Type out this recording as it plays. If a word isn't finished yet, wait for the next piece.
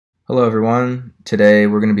Hello everyone. Today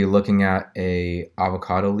we're going to be looking at a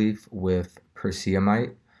avocado leaf with Persea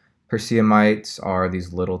mite. Persea mites are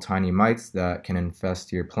these little tiny mites that can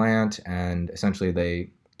infest your plant, and essentially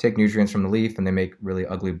they take nutrients from the leaf and they make really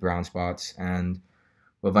ugly brown spots and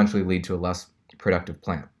will eventually lead to a less productive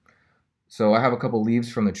plant. So I have a couple leaves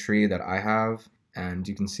from the tree that I have, and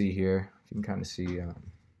you can see here, you can kind of see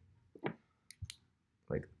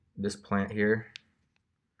like this plant here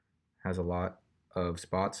has a lot of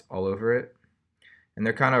spots all over it, and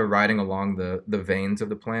they're kind of riding along the veins of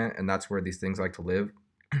the plant, and that's where these things like to live.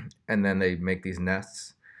 And then they make these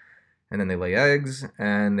nests, and then they lay eggs,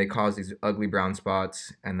 and they cause these ugly brown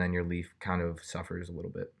spots, and then your leaf kind of suffers a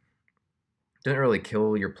little bit. Doesn't really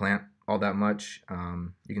kill your plant all that much.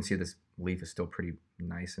 You can see this leaf is still pretty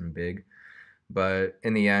nice and big, but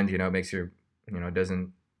in the end, it makes your,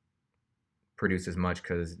 doesn't produce as much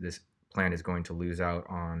because this plant is going to lose out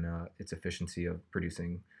on its efficiency of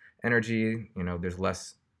producing energy. There's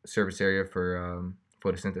less surface area for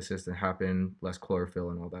photosynthesis to happen, less chlorophyll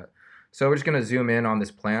and all that. So we're just going to zoom in on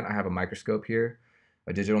this plant. I have a microscope here,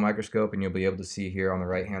 a digital microscope, and you'll be able to see here on the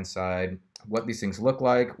right hand side what these things look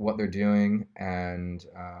like, what they're doing, and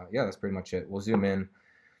yeah, that's pretty much it. We'll zoom in.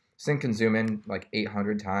 This thing can zoom in like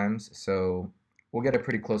 800 times, so we'll get a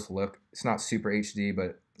pretty close look. It's not super HD,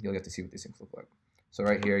 but you'll get to see what these things look like. So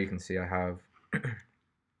right here you can see I have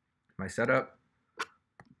my setup.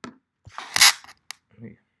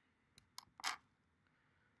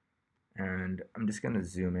 And I'm just going to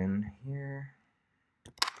zoom in here.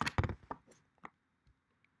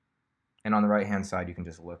 And on the right hand side you can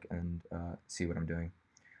just look and see what I'm doing.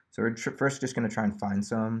 So we're first just going to try and find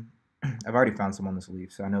some. I've already found some on this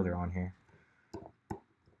leaf, so I know they're on here.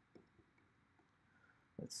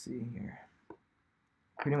 Let's see here.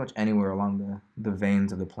 Pretty much anywhere along the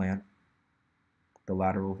veins of the plant, the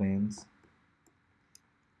lateral veins.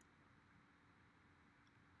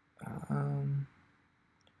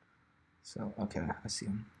 So, okay, I see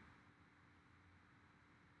them.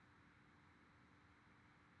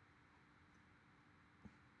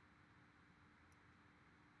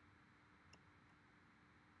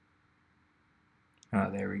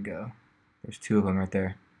 Oh, there we go. There's two of them right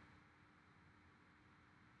there.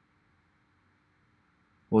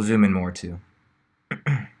 We'll zoom in more too.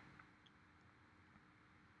 I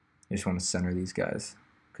just want to center these guys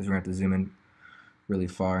because we're going to have to zoom in really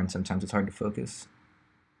far and sometimes it's hard to focus.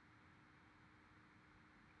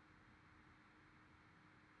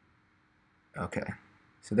 Okay,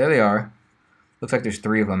 so there they are. Looks like there's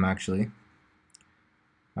three of them actually.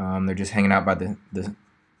 They're just hanging out by the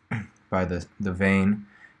vein,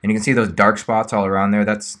 and you can see those dark spots all around there.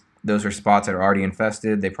 Those are spots that are already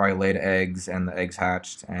infested. They probably laid eggs, and the eggs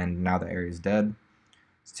hatched, and now the area is dead.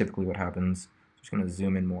 It's typically what happens. Just going to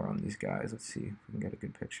zoom in more on these guys. Let's see if we can get a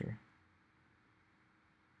good picture.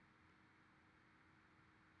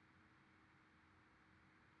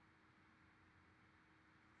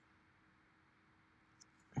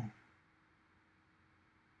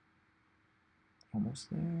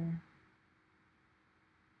 Almost there.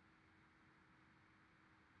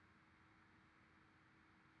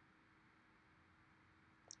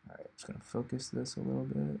 Alright, just going to focus this a little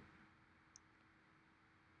bit.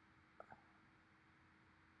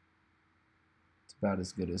 It's about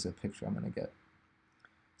as good as a picture I'm going to get.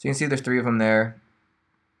 So you can see there's three of them there.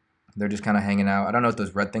 They're just kind of hanging out. I don't know what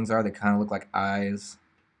those red things are. They kind of look like eyes.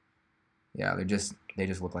 Yeah, they just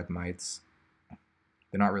look like mites.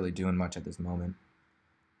 They're not really doing much at this moment.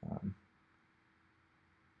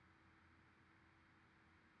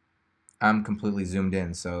 I'm completely zoomed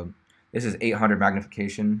in, so this is 800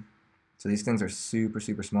 magnification. So these things are super,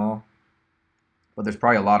 super small, but there's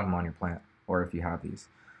probably a lot of them on your plant, or if you have these.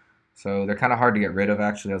 So they're kind of hard to get rid of,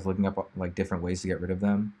 actually. I was looking up like different ways to get rid of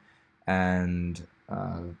them, and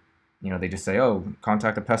they just say, oh,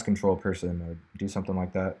 contact a pest control person or do something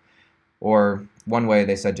like that. Or one way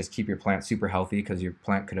they said just keep your plant super healthy, because your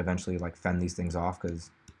plant could eventually like fend these things off,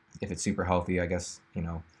 because if it's super healthy, I guess,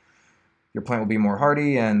 your plant will be more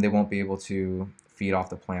hardy and they won't be able to feed off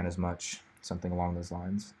the plant as much, something along those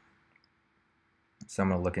lines. So I'm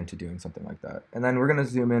going to look into doing something like that. And then we're going to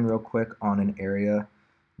zoom in real quick on an area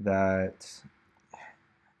that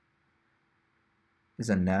is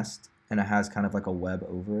a nest, and it has kind of like a web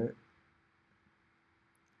over it.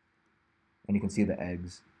 And you can see the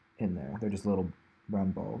eggs in there. They're just little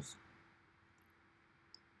brown balls.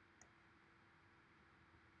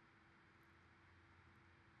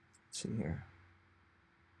 Let's see here.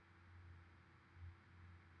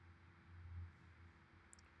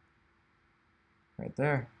 Right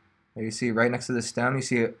there. There you see right next to the stem, you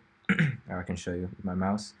see it. I can show you with my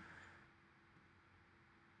mouse.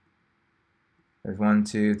 There's 1,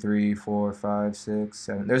 2, 3, 4, 5, 6,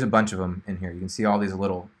 7. There's a bunch of them in here. You can see all these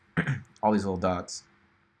little, all these little dots.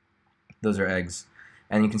 Those are eggs,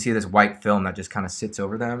 and you can see this white film that just kind of sits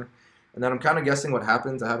over them. And then I'm kind of guessing what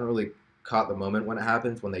happens. I haven't really caught the moment when it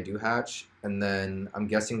happens when they do hatch, and then I'm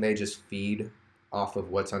guessing they just feed off of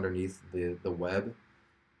what's underneath the web,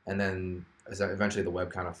 and then eventually the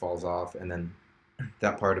web kind of falls off, and then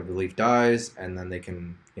that part of the leaf dies, and then they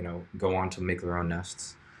can, you know, go on to make their own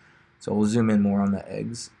nests. So we'll zoom in more on the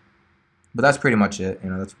eggs. But that's pretty much it. You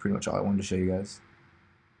know, that's pretty much all I wanted to show you guys,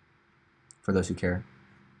 for those who care.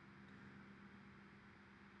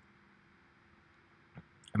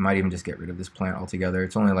 I might even just get rid of this plant altogether.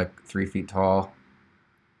 It's only like 3 feet tall.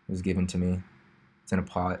 It was given to me. It's in a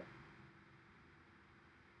pot.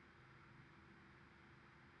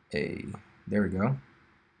 There we go.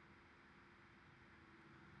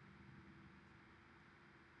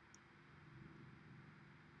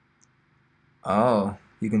 Oh,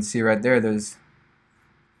 you can see right there, there's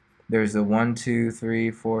the 1, 2,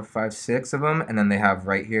 3, 4, 5, 6 of them, and then they have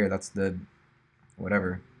right here, that's the,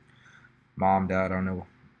 whatever, mom, dad, I don't know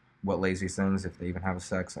what lays these things, if they even have a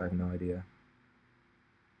sex, I have no idea.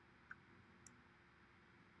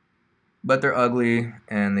 But they're ugly,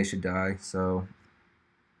 and they should die, so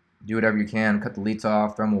do whatever you can, cut the leaves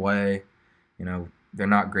off, throw them away, you know, they're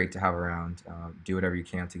not great to have around. Do whatever you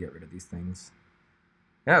can to get rid of these things.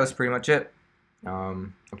 Yeah, that's pretty much it.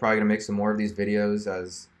 I'm probably going to make some more of these videos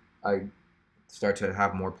as I start to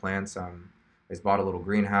have more plants. I just bought a little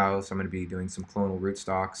greenhouse. I'm going to be doing some clonal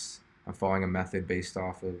rootstocks. I'm following a method based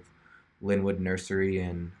off of Linwood Nursery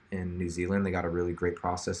in New Zealand. They got a really great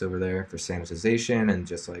process over there for sanitization and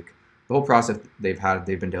just like the whole process they've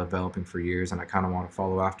been developing for years, and I kind of want to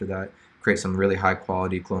follow after that, create some really high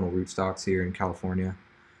quality clonal rootstocks here in California.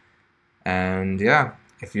 And yeah,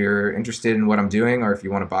 if you're interested in what I'm doing, or if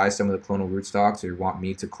you want to buy some of the clonal rootstocks, or you want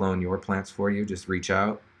me to clone your plants for you, just reach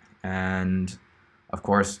out. And of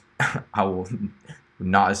course, I will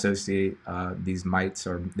not associate these mites,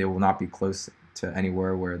 or they will not be close to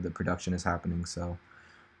anywhere where the production is happening. So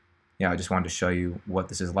yeah, I just wanted to show you what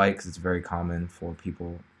this is like, because it's very common for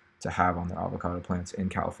people to have on their avocado plants in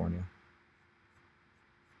California.